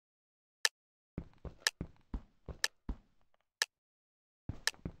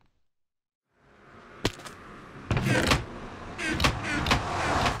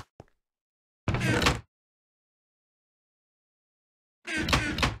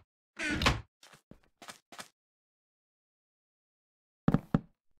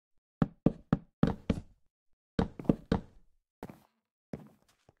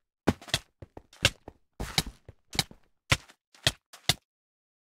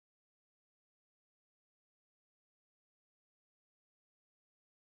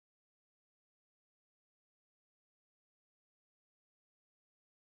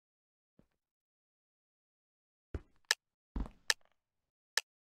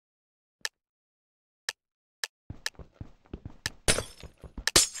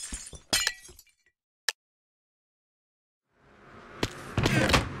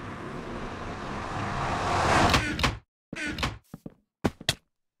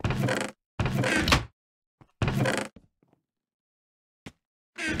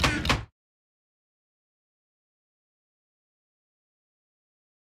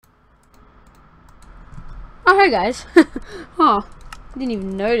hi guys. Oh, didn't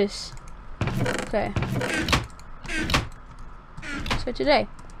even notice. Okay. So today,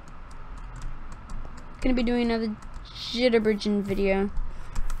 gonna be doing another jitterbridging video,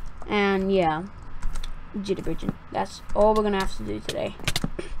 and yeah, jitterbridging. That's all we're gonna have to do today.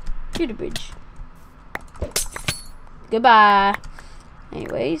 Jitterbridge. Goodbye.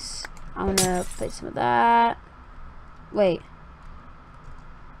 Anyways, I'm gonna play some of that. Wait.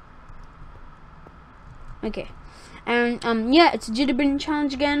 Okay. And yeah, it's a jitterbridging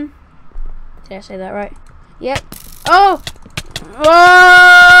challenge again. Did I say that right? Yep. Oh!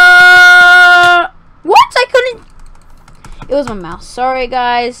 What? I couldn't. It was my mouse. Sorry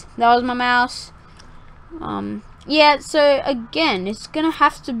guys. That was my mouse. Yeah, so again, it's gonna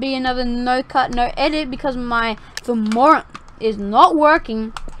have to be another no cut, no edit because my Filmora is not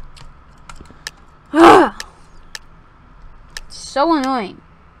working. So annoying.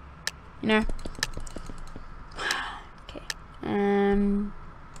 You know? Okay.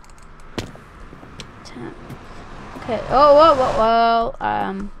 Okay. Oh, well,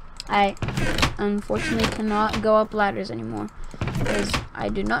 I unfortunately cannot go up ladders anymore because I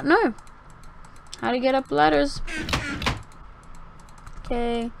do not know how to get up ladders.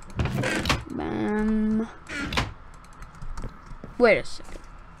 Okay. Bam. Wait a second.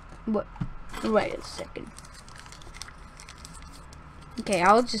 What? Wait a second. Okay,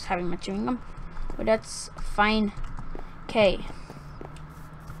 I was just having my chewing gum, but that's fine. Okay.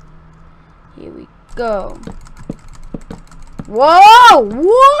 Here we go. Whoa!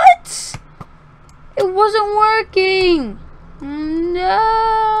 What? It wasn't working.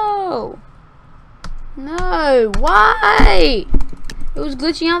 No. No. Why? It was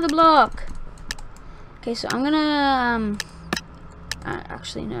glitching out the block. Okay, so I'm gonna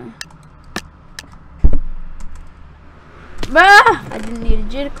actually no. Ah! I didn't need a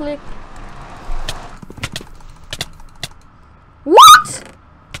jitter click. What?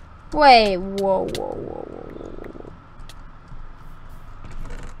 Wait, whoa.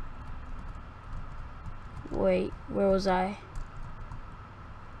 Wait, where was I?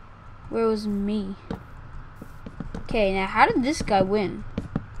 Where was me? Okay, now how did this guy win?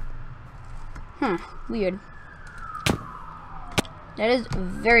 Huh, weird. That is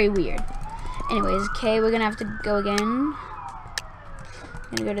very weird. Anyways, okay, we're gonna have to go again.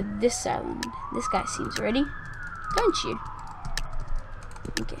 I'm gonna go to this island. This guy seems ready, don't you?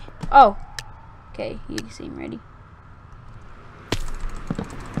 Okay. Oh. Okay, you seem ready.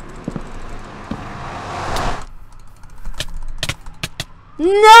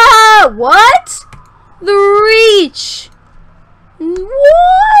 No! What? The reach!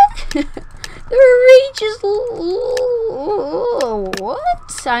 What? The reach is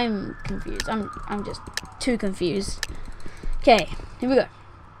what? I'm confused. I'm just too confused. Okay, here we go.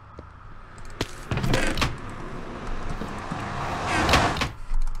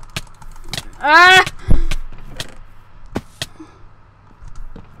 Ah!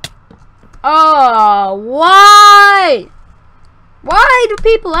 Oh, why? Why do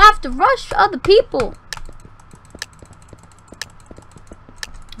people have to rush other people?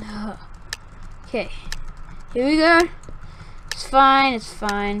 Okay, here we go. It's fine, it's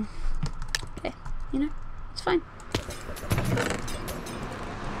fine. Okay, you know, it's fine.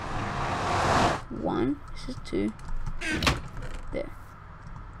 1, this is 2. There.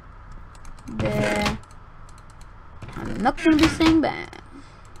 There. I'm not gonna be saying that.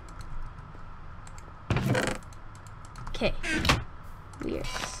 Okay. We are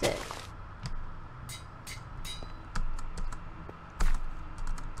set.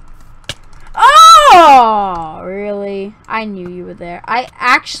 Oh, really? I knew you were there. I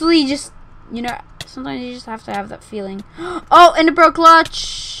actually just, you know, sometimes you just have to have that feeling. Oh, and a pro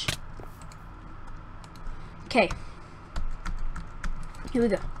clutch. Okay. Here we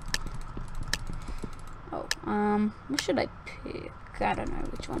go. Oh, what should I pick? I don't know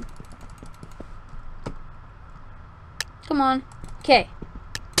which one. Come on. Okay.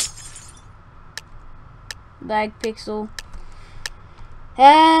 Lag pixel.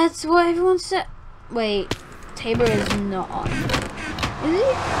 That's what everyone said. Wait, Tabor is not on. Is he?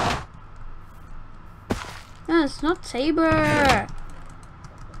 No, it's not Tabor. I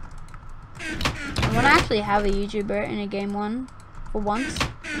want to actually have a YouTuber in a game one for once.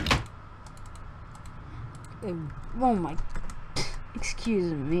 Oh my.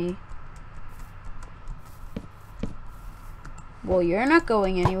 Excuse me. Well, you're not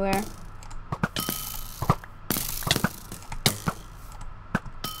going anywhere.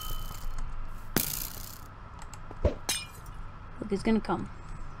 Look, he's gonna come.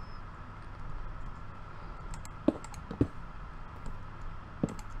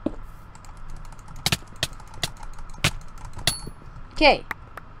 Okay,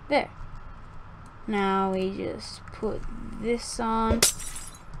 there. Now we just put this on.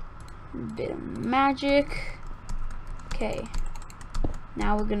 A bit of magic. Okay.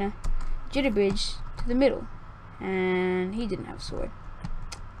 Now we're gonna jitter bridge to the middle. And he didn't have a sword.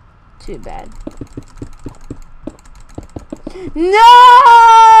 Too bad. No!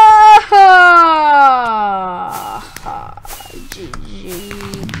 GG.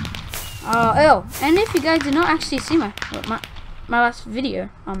 Oh, and if you guys did not actually see my last video,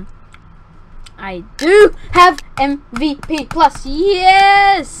 I do have MVP plus.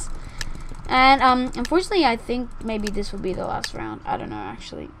 Yes. And unfortunately, I think maybe this will be the last round. I don't know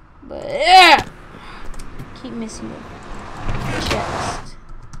actually, but yeah, keep missing the chest.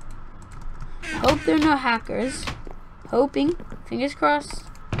 Hope there are no hackers. Hoping, fingers crossed,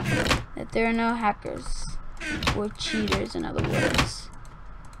 that there are no hackers or cheaters. In other words.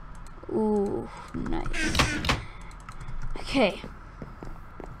 Ooh, nice. Okay.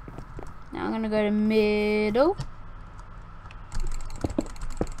 Now I'm gonna go to middle.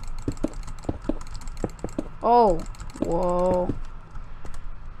 Oh, whoa.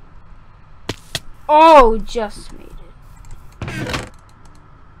 Oh, just made it.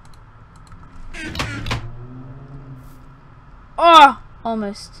 Oh,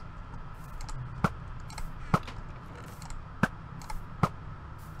 almost.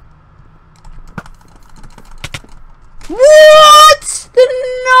 What? The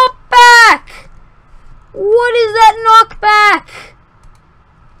knockback! What is that knockback?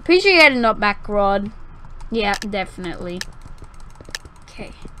 Pretty sure you had a knockback rod. Yeah, definitely.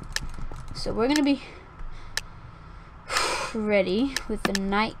 Okay. So we're gonna be ready with the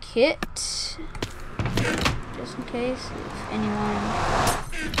night kit. Just in case if anyone...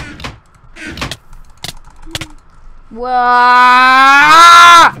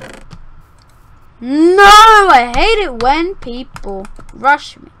 Wah! No! I hate it when people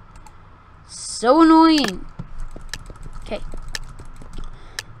rush me. So annoying. Okay.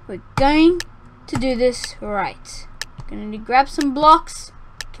 We're going to do this right. Gonna need to grab some blocks,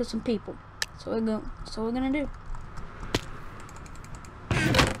 kill some people. So that's what we're gonna do.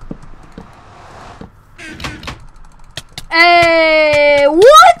 Hey,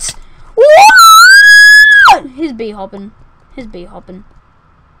 what? What? He's bee hopping. He's bee hopping.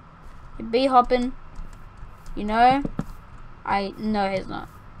 He's bee hopping. You know? No, he's not.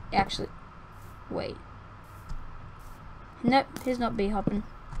 Actually, wait. Nope, he's not bee hopping.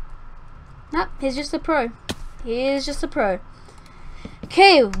 Nope, he's just a pro. He is just a pro.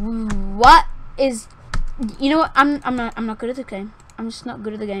 Okay, what is? You know what? I'm not good at the game. I'm just not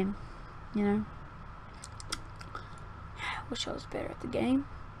good at the game. You know. Wish I was better at the game.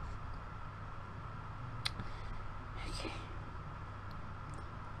 Okay.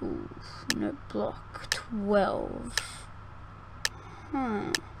 Ooh, no block 12.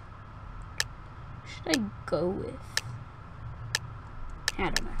 What should I go with? I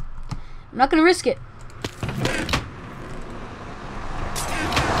don't know. I'm not gonna risk it.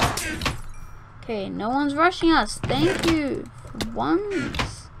 Okay, no one's rushing us. Thank you for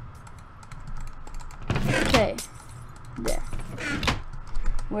once. Okay. There.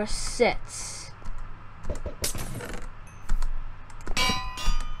 We're set.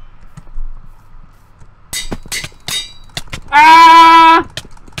 Ah!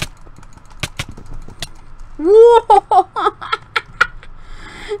 Whoa!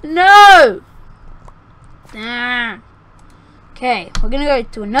 No! Ah. Okay, we're gonna go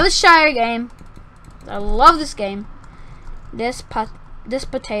to another Shire game. I love this game.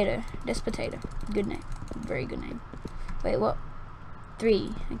 Despotator. Good name. Very good name. Wait, what?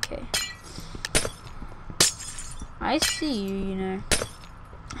 3. Okay. I see you, you know.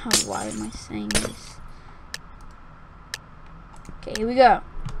 Oh, why am I saying this? Okay, here we go.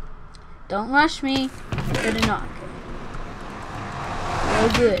 Don't rush me. Better not. Okay. Real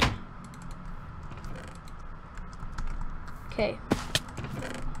good. Okay.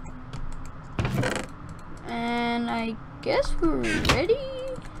 And I guess we're ready.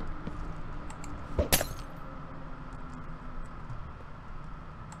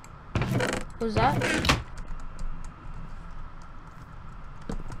 What was that?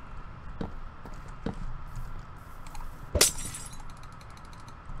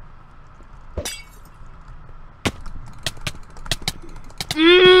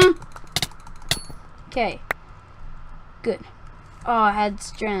 Okay. Good. Oh, I had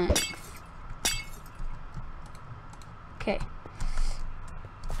strength. Okay.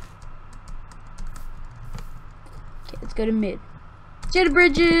 Okay, let's go to mid. Jitter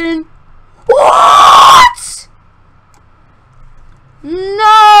bridging. What?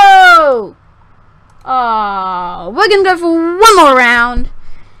 No! Oh, we're can go for one more round.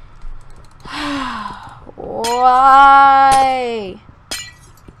 Why?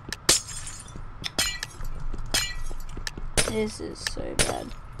 This is so bad.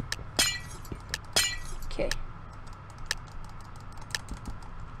 Okay.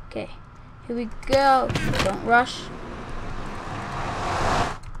 Okay. Here we go. Don't rush.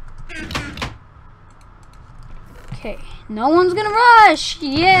 Okay. No one's gonna rush.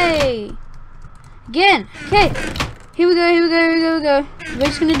 Yay. Again. Okay. Here we go. Here we go. Here we go. Here we go. We're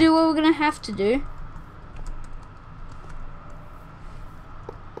just gonna do what we're gonna have to do.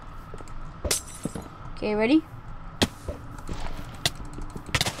 Okay, ready?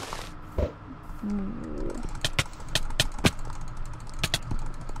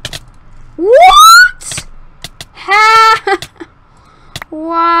 What? Ha!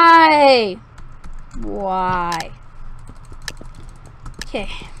 Why? Why? Okay.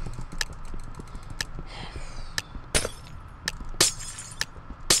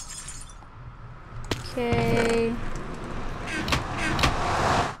 Okay.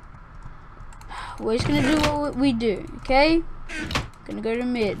 We're just gonna do what we do, okay? Gonna go to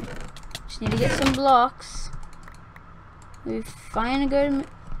mid. Just need to get some blocks. We finally go to mid.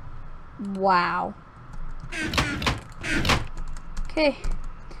 Wow. Okay.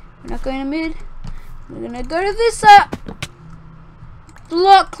 We're not going to mid. We're gonna go to this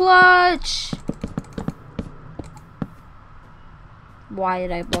block clutch. Why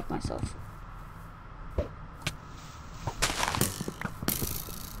did I block myself?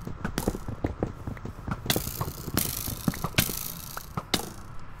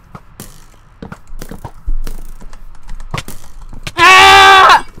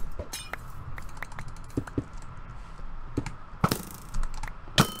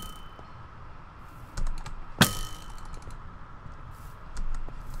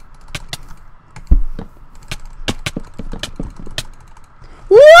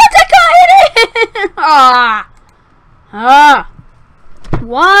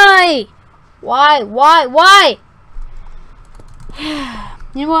 Why? Why?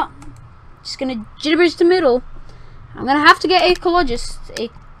 You know what? Just gonna jitters to middle. I'm gonna have to get ecologist.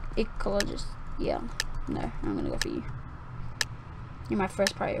 Ecologist. Yeah. No, I'm gonna go for you. You're my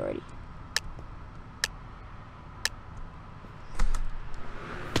first priority.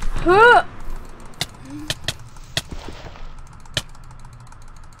 Huh.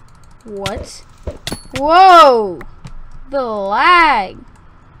 What? Whoa! The lag.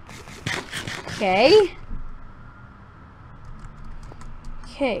 Okay.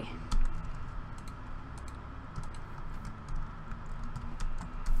 Okay.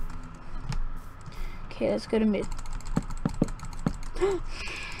 Okay, let's go to mid.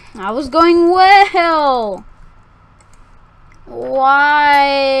 I was going well.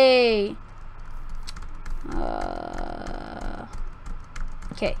 Why?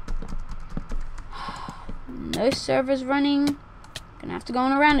 Okay. No servers running. Gonna have to go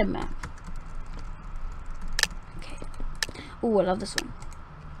on a random map. Okay. Ooh, I love this one.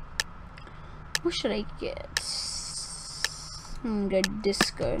 What should I get? I'm gonna go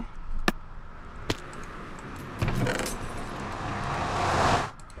disco.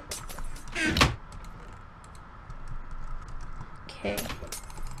 Okay.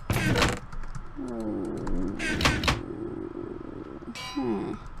 Ooh.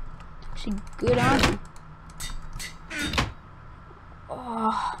 Actually, good armor.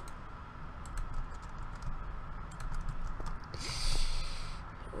 Oh.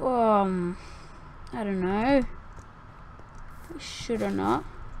 I don't know. Should or not?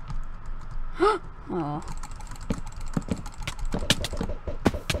 Oh.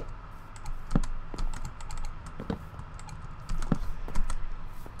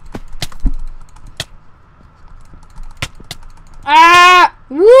 Ah!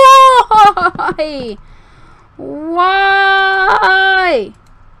 Why? Why?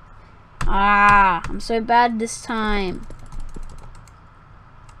 Ah, I'm so bad this time.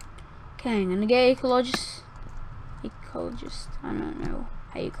 Okay, I'm gonna get ecologist. Ecologist. I don't know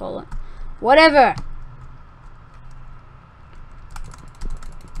how you call it. Whatever.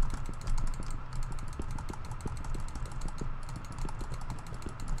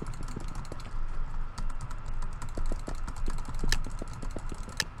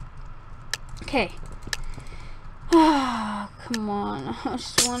 Okay. Ah, come on. I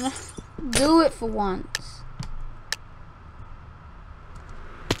just wanna do it for once.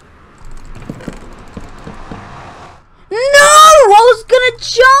 No! I was gonna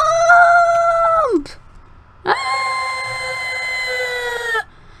jump! Ah!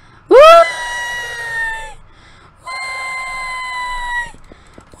 Why? Why?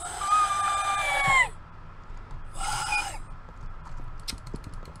 Why?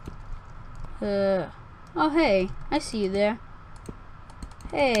 Oh hey, I see you there.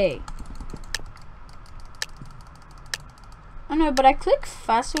 Hey. I know, but I click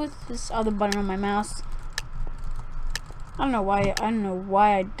faster with this other button on my mouse. I don't know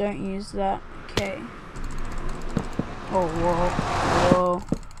why I don't use that. Okay. Oh, whoa.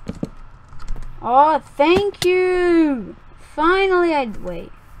 Oh, thank you! Finally I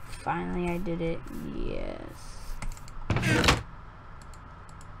did it. Yes.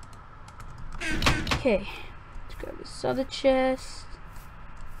 Okay. Let's grab this other chest.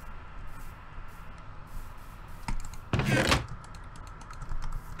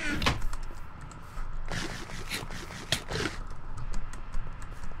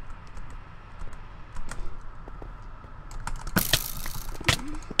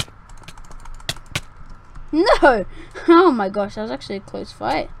 No! Oh my gosh, that was actually a close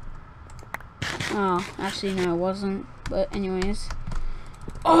fight. Oh, actually no it wasn't. But anyways.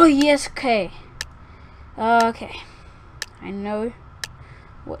 Oh yes, okay. Okay. I know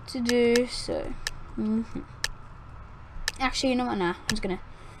what to do, so actually, you know what, nah, I'm just gonna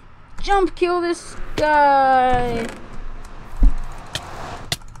jump kill this guy.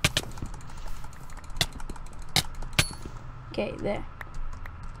 Okay, there.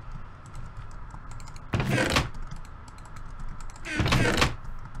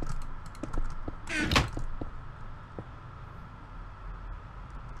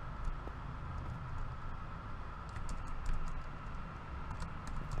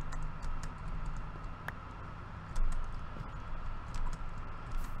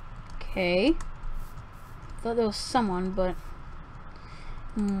 Okay. Thought there was someone, but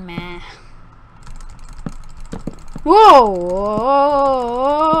meh. Whoa!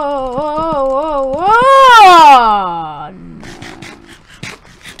 No.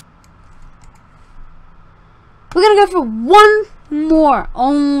 We're gonna go for one more.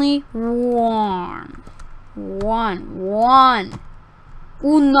 Only one. One.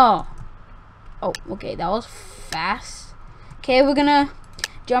 Uno. Oh, okay, that was fast. Okay, we're gonna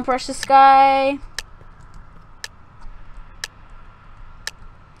jump rush this guy.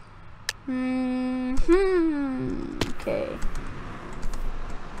 Okay.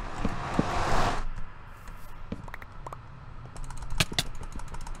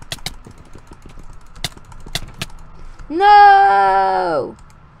 No!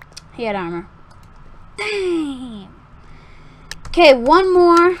 He had armor. Damn. Okay, one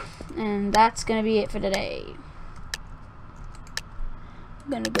more, and that's gonna be it for today. I'm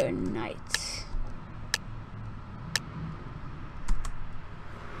gonna go night.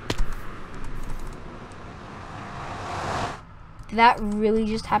 Did that really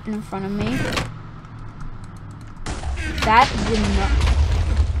just happen in front of me? That did not.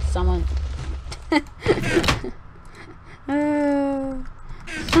 Someone.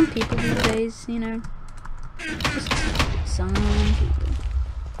 Some people these days, you know. Just some people.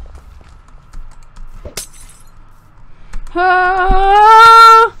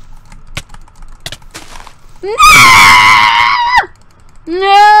 Oh! No!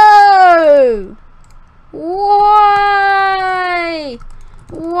 No! Why?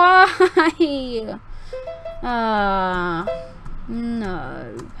 Why?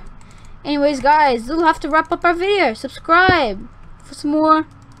 No. Anyways, guys, we'll have to wrap up our video. Subscribe for some more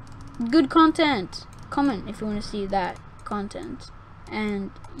good content. Comment if you want to see that content.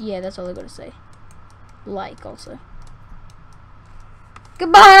 And yeah, that's all I gotta say. Like also.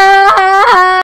 Goodbye!